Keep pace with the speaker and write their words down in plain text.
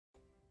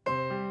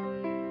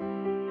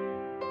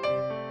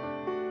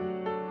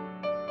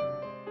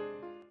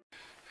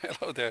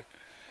Hello there.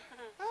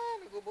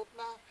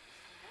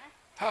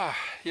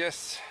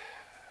 Yes,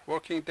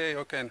 working day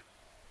again.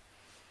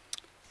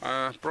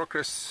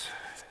 Progress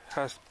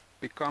has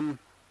become.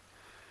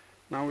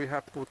 Now we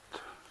have put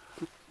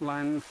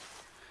line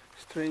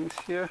strings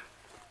here.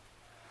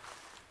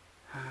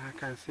 I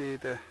can see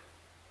the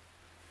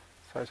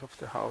size of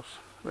the house.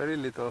 Very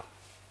little.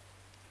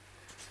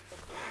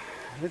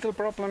 Little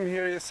problem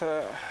here is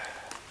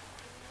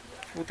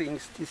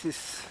footings. This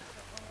is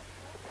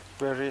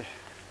very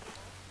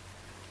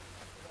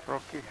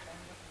rocky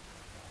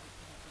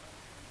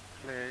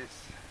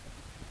place,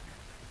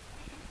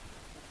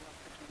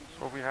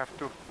 so we have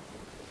to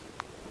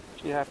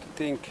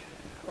think.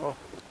 Oh,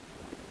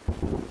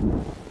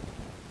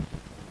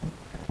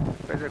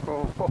 better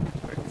go home.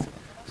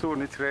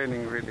 Soon it's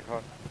raining really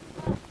hard.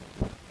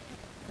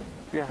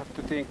 We have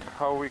to think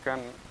how we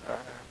can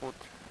put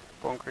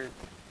concrete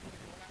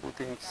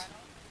footings.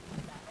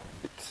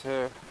 It's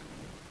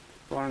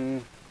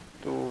 1,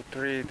 2,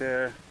 3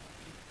 there,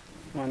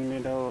 1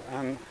 middle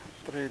and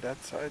 3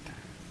 that side.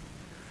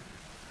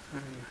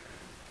 And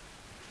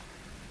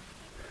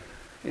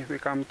if we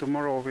come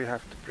tomorrow, we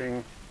have to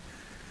bring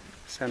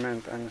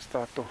cement and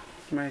start to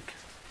make.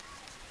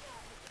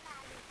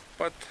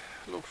 But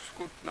looks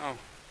good now.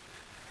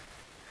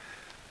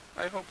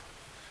 I hope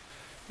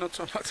not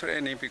so much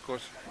raining,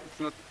 because it's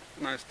not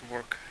nice to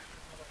work.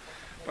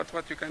 But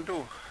what you can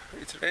do?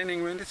 It's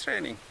raining when it's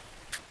raining.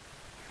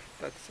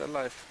 That's the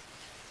life.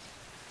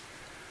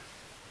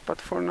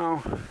 But for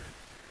now,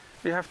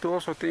 we have to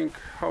also think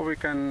how we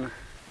can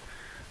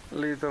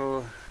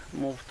little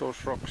move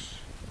those rocks.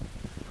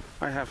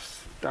 I have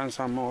done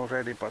some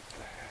already, but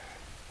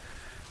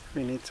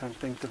we need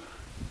something to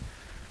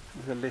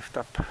lift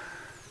up.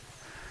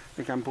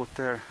 We can put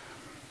there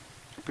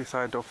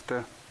beside of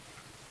the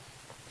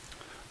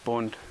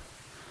pond.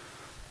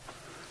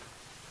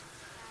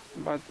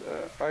 But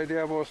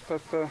idea was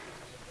that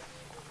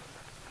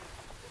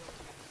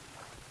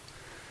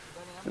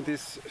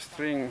this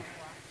string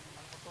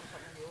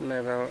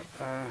level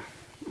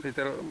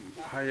little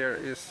higher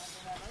is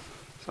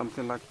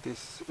something like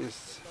this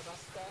is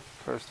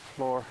first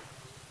floor,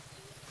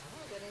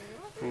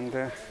 and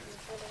the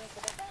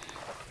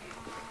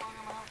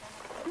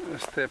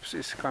steps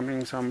is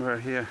coming somewhere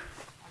here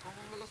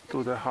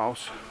to the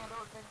house,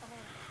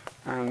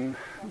 and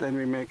then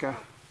we make a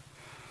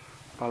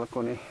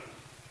balcony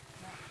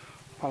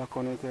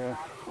there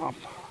up,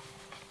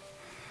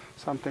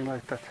 something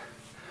like that.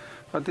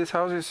 But this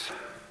house is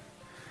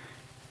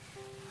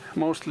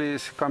mostly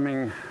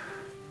coming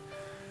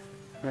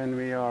when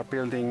we are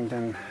building,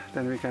 then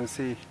we can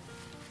see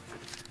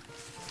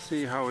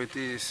how it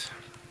is.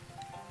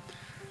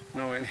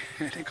 No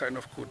any kind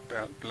of good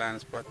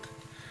plans, but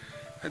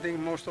I think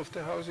most of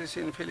the houses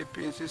in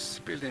Philippines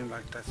is building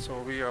like that,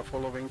 so we are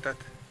following that.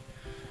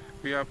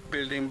 We are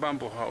building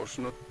bamboo house,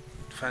 not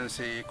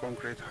fancy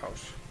concrete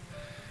house.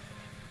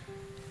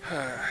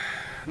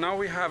 Now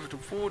we have the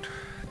wood,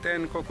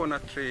 10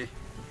 coconut tree,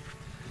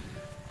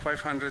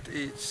 500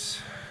 each,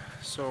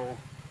 so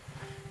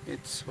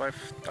it's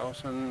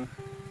 5,000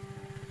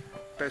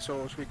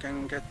 pesos. We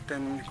can get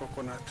 10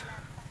 coconut.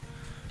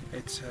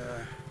 It's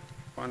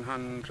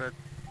 $100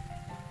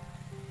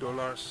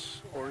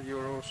 or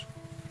euros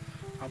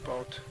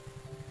about.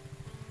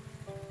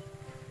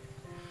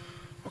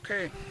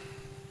 Okay,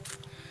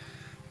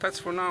 that's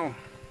for now.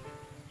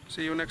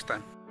 See you next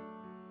time.